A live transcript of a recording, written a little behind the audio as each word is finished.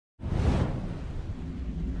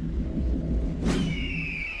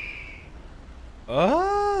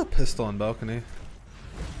Pistol on balcony.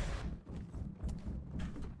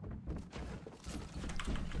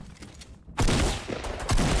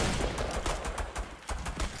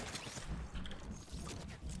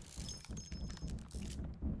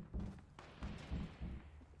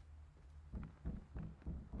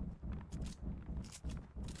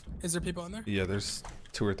 Is there people in there? Yeah, there's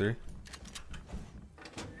 2 or 3.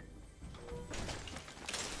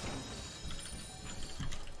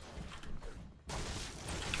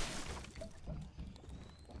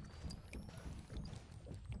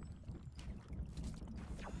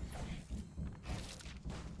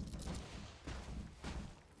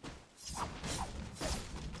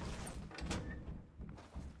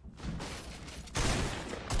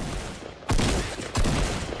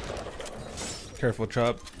 Careful,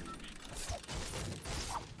 Chop.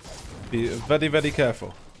 Be very, very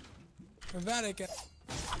careful. Very careful.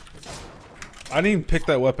 I didn't even pick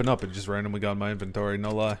that weapon up. It just randomly got in my inventory, no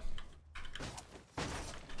lie.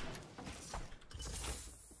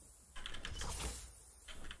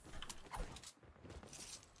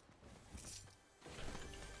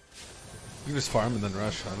 You can just farm and then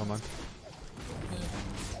rush. I don't mind.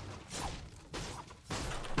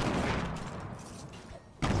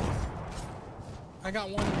 I got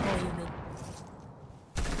one. Oh, you're good.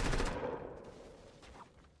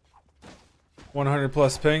 100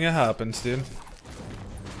 plus ping, it happens, dude.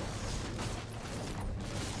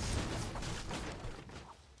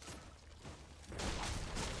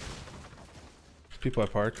 People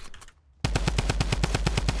at park.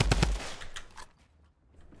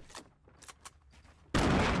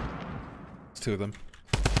 It's 2 of them.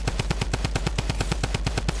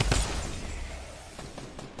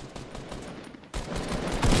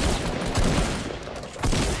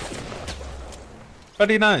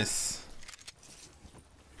 Very nice.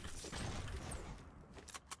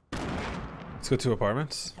 Let's go to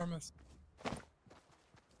apartments.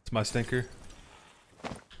 It's my stinker.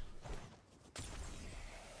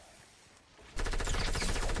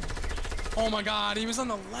 Oh my god, he was on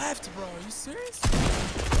the left, bro. Are you serious?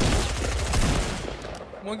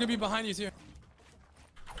 One could be behind you too.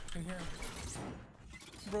 In here.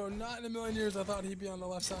 Bro, not in a million years I thought he'd be on the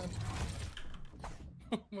left side.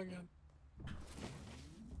 Oh my god.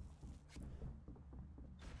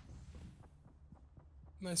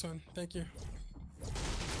 Nice one. Thank you.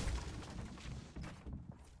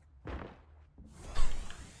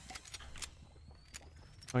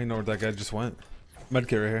 I don't know where that guy just went.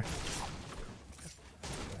 Medkit right here.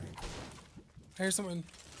 I hear someone.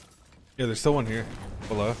 Yeah, there's still one here.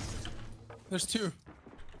 Below. There's 2.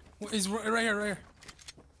 He's right here, right here.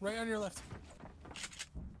 Right on your left.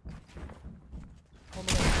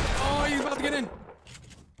 Oh, he's about to get in.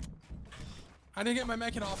 I didn't get my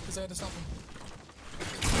mech off because I had to stop him.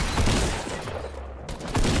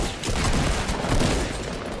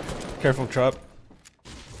 Careful, Chop.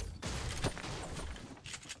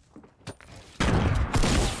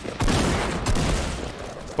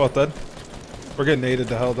 Both dead. We're getting naded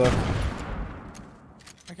to hell though.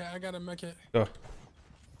 Okay, I got a mech hit. Go.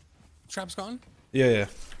 Trap's gone? Yeah.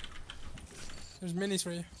 There's minis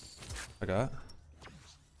for you. I got.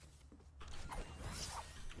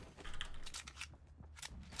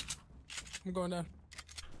 I'm going down.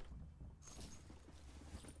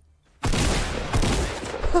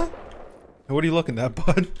 What are you looking at,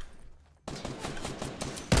 bud?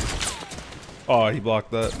 Oh, he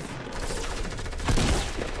blocked that.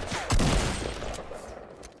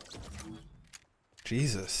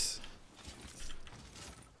 Jesus.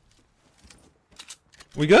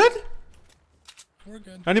 We good? We're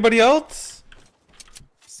good. Anybody else?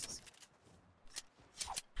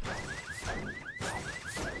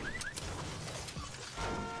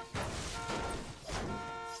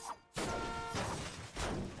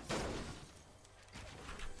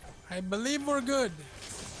 I believe we're good.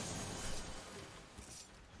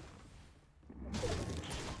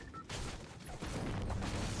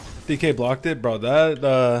 DK blocked it, bro.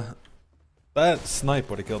 That snipe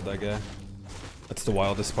would have killed that guy. That's the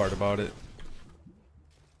wildest part about it.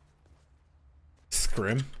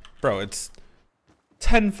 Scrim, bro. It's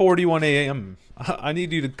 10:41 a.m. I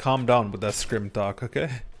need you to calm down with that scrim talk,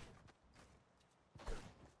 okay?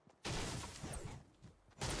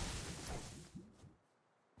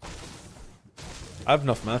 I have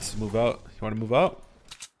enough mats to move out. You want to move out?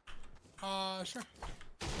 Sure.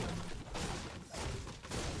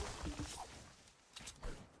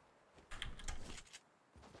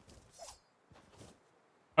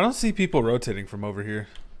 I don't see people rotating from over here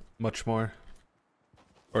much more.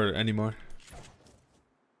 Or anymore.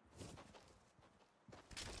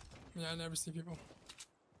 Yeah, I never see people.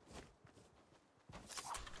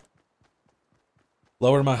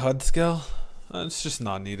 Lower my HUD scale? It's just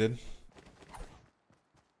not needed.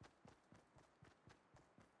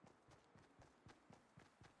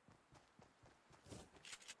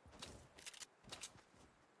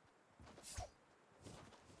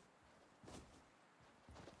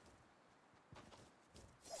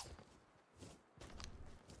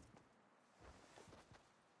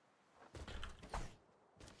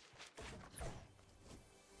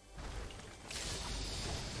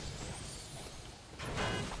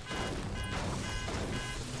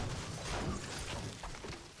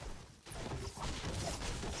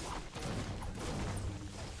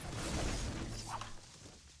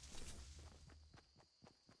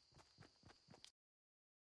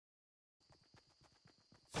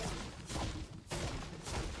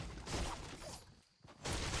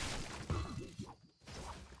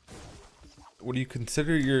 Would you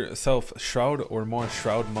consider yourself Shroud or more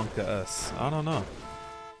Shroud Monka S? I don't know.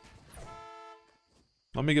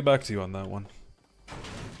 Let me get back to you on that one.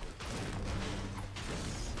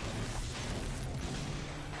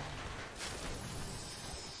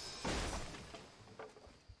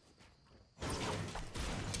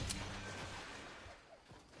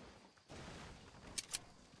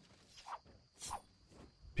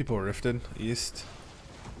 People rifted east.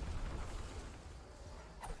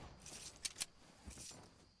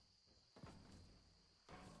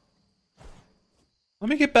 Let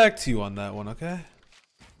me get back to you on that one, okay?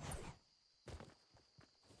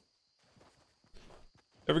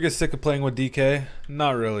 Ever get sick of playing with DK?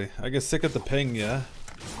 Not really. I get sick of the ping, yeah.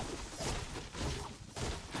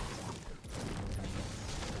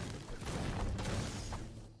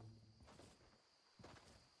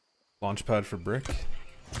 Launchpad for brick.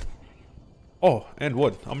 Oh, and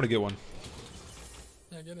wood. I'm gonna get one.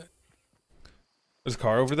 Yeah, get it. There's a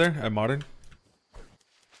car over there at Modern.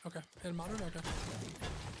 Okay, in Modern? Okay.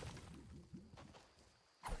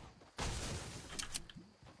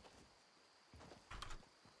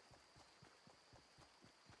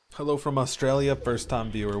 Hello from Australia, first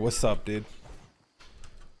time viewer. What's up, dude?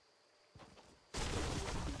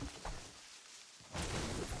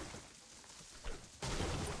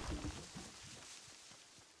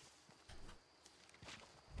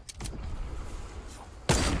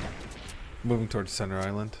 Moving towards Center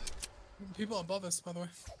Island. People above us, by the way.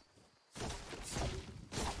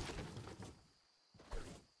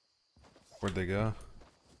 Where'd they go?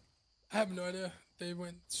 I have no idea. They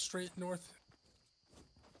went straight north.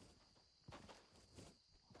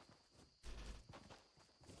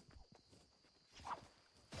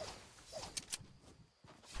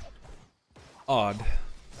 Odd.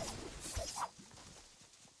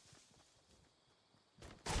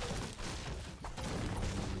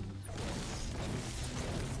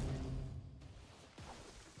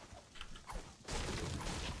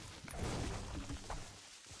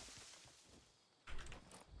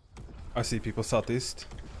 I see people southeast.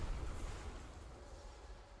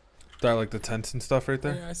 They're like the tents and stuff right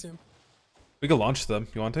there. Yeah, I see them. We can launch them.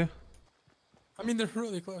 You want to? I mean, they're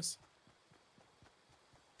really close.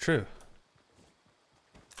 True.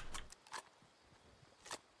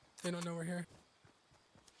 They don't know we're here.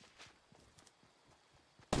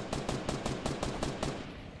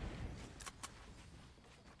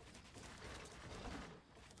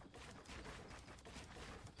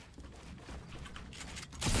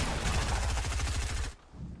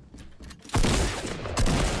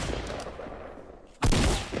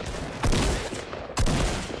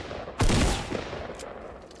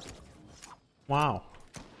 Wow.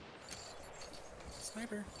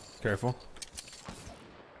 Sniper. Careful.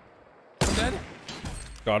 I'm dead.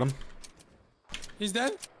 Got him. He's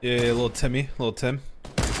dead? Yeah, little Timmy. Little Tim.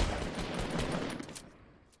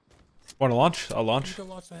 Want to launch? I'll launch. You can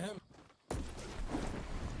launch to him.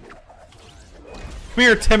 Come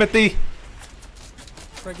here, Timothy.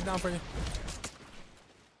 Break it down for you.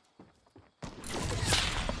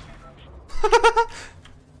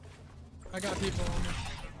 I got people on me.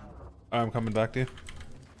 I'm coming back to you.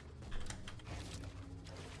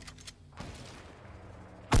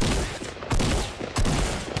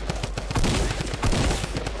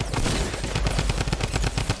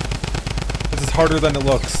 This is harder than it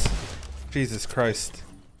looks. Jesus Christ.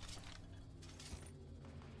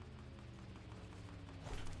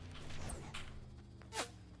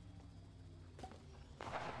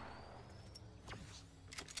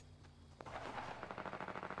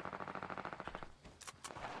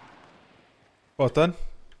 Both done?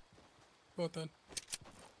 Both done.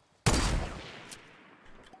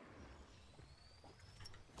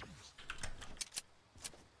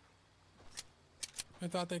 I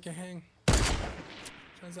thought they could hang.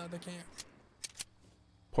 Turns out they can't.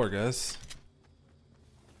 Poor guys.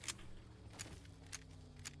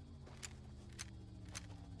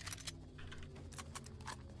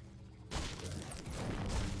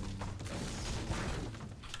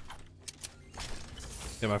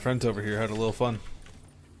 Yeah, my friends over here had a little fun.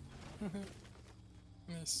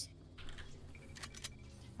 Nice.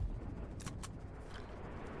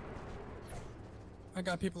 I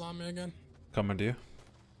got people on me again. Coming to you.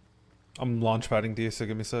 I'm launch padding to you, so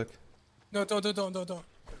give me a sec. No, don't.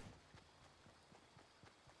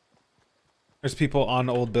 There's people on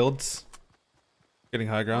old builds. Getting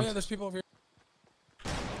high Oh ground. yeah, there's people over here.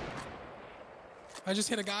 I just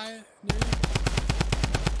hit a guy near you.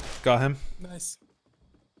 Got him. Nice.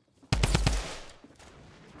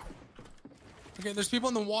 Okay, there's people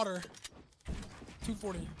in the water.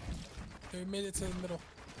 240. They made it to the middle.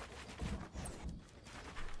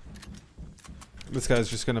 This guy's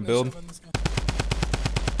just gonna Nice build. shot on this guy.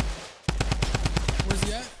 Where's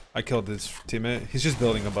he at? I killed his teammate. He's just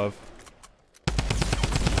building above.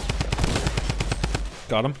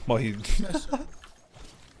 Got him. Well, he. Nice shot.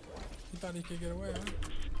 He thought he could get away, huh?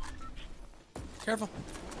 Careful.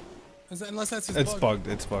 Is that, unless that's his It's bug. bugged.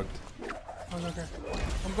 It's bugged. Oh, okay.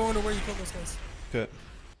 I'm going to where you killed those guys. Good.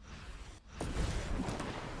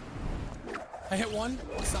 I hit one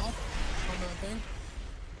south on the thing.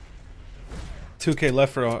 2K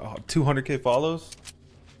left for 200K follows.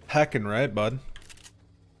 Hacking right, bud.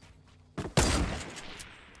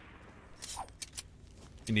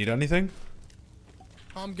 You need anything?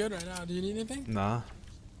 I'm good right now. Do you need anything? Nah.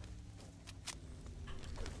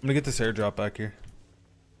 I'm gonna get this airdrop back here.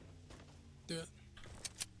 Do it.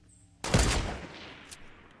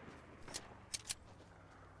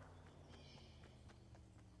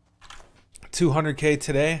 200K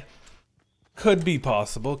today. Could be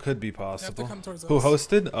possible. Could be You have to possible. come towards Who us.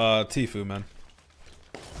 hosted? Tifu, man.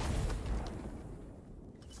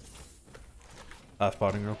 Half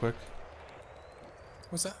potting real quick.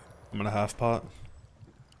 What's that? I'm gonna half pot.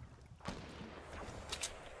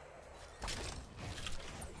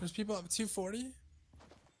 There's people up 240.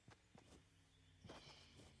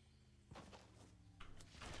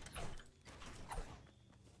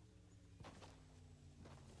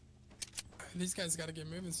 These guys gotta get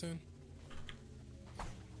moving soon.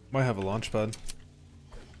 Might have a launch pad.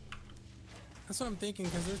 That's what I'm thinking,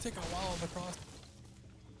 because they're taking a while to cross.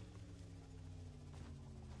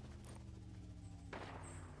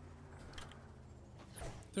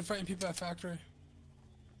 They're fighting people at factory.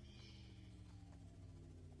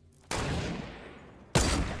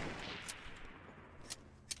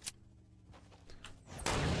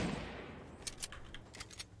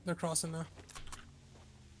 They're crossing now.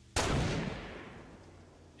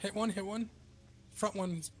 Hit one, hit one. Front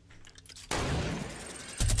one's.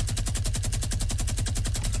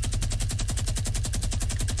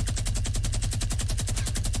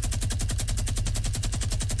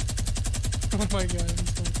 Oh my god.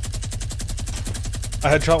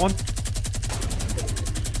 I headshot one.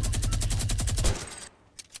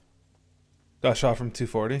 Got shot from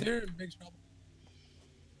 240. They're in big trouble.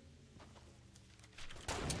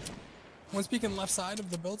 One's peeking left side of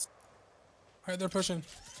the builds. Alright, they're pushing.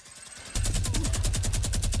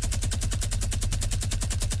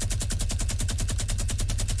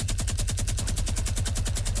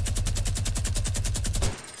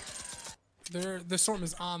 The storm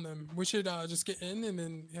is on them. We should just get in and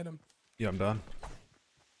then hit them. Yeah, I'm done.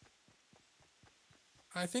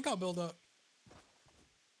 I think I'll build up.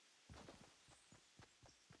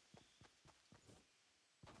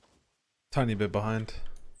 Tiny bit behind.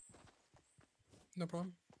 No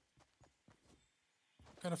problem.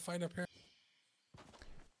 Gotta fight up here.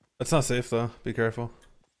 That's not safe though. Be careful.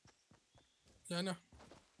 Yeah, I know.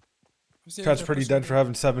 I'm seeing Cat's they're pretty pushing dead for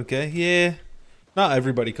having 7K. Yeah. Not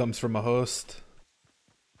everybody comes from a host.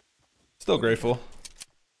 Still grateful.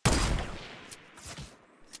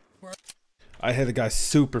 Where? I hit a guy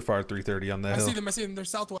super far 330 on that I hill. see them. I see them. They're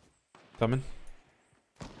southwest. Coming.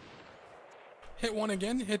 Hit one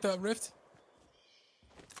again. Hit the rift.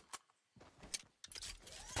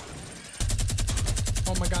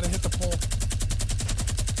 Oh my god! I hit the pole.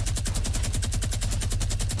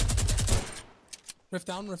 Rift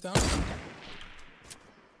down. Rift down.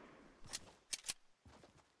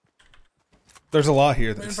 There's a lot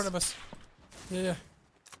here. Right in front of us. Yeah, yeah.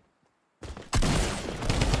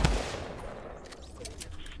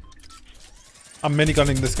 I'm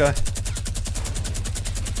minigunning this guy.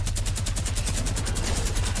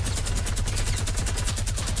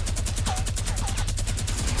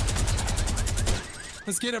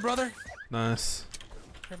 Let's get it, brother. Nice.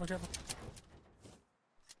 Careful, careful.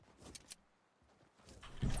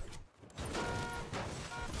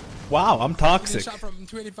 Wow, I'm toxic. Shot from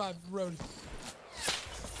 285 road.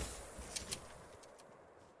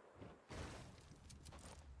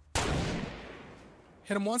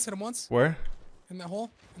 Hit him once. Hit him once. Where? In that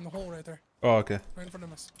hole. In the hole right there. Oh, okay. Right in front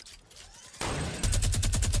of us.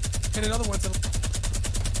 Hit another one.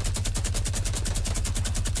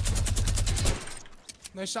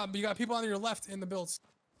 Nice shot, but you got people on your left in the builds.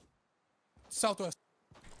 Southwest.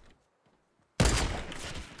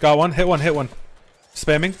 Got one. Hit one. Hit one.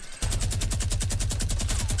 Spamming.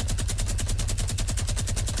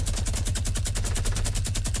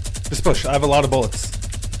 Just push. I have a lot of bullets.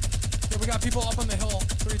 Yeah, we got people up on the hill.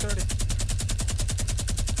 330.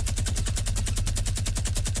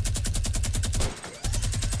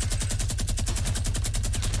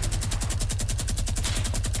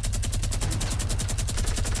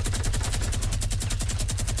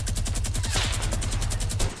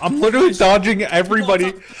 I'm literally dodging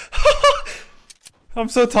everybody. I'm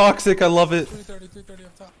so toxic. I love it. 330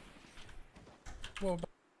 up top. Whoa.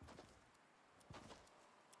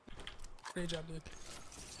 Great job, dude.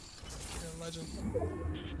 You're a legend.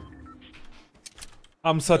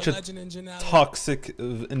 I'm such a legend in Janelle. toxic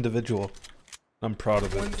individual. I'm proud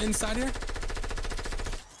of it. One inside here.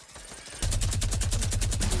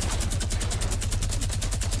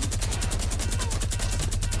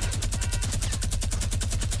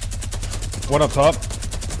 One up top.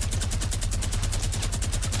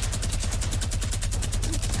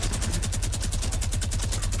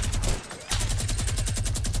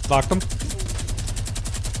 Knocked him.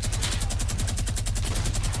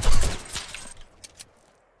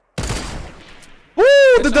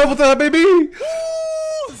 Woo! The double tap, baby! Woo!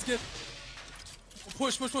 Let's get.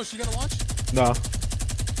 Push. You gotta launch? Nah.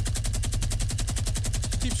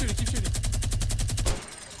 Keep shooting.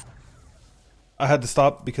 I had to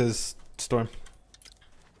stop because storm.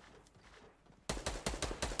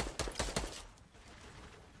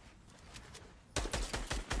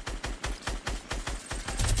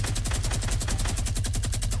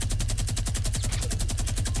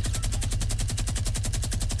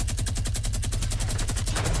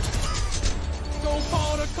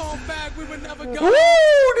 Come back, we would never go.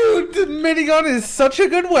 Woo, dude! The minigun is such a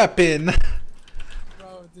good weapon.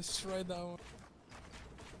 Bro, destroyed that one.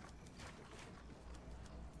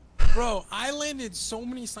 Bro, I landed so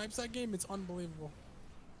many snipes that game, it's unbelievable.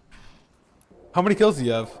 How many kills do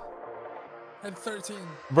you have? I had 13.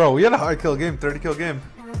 Bro, we had a high kill game, 30 kill game.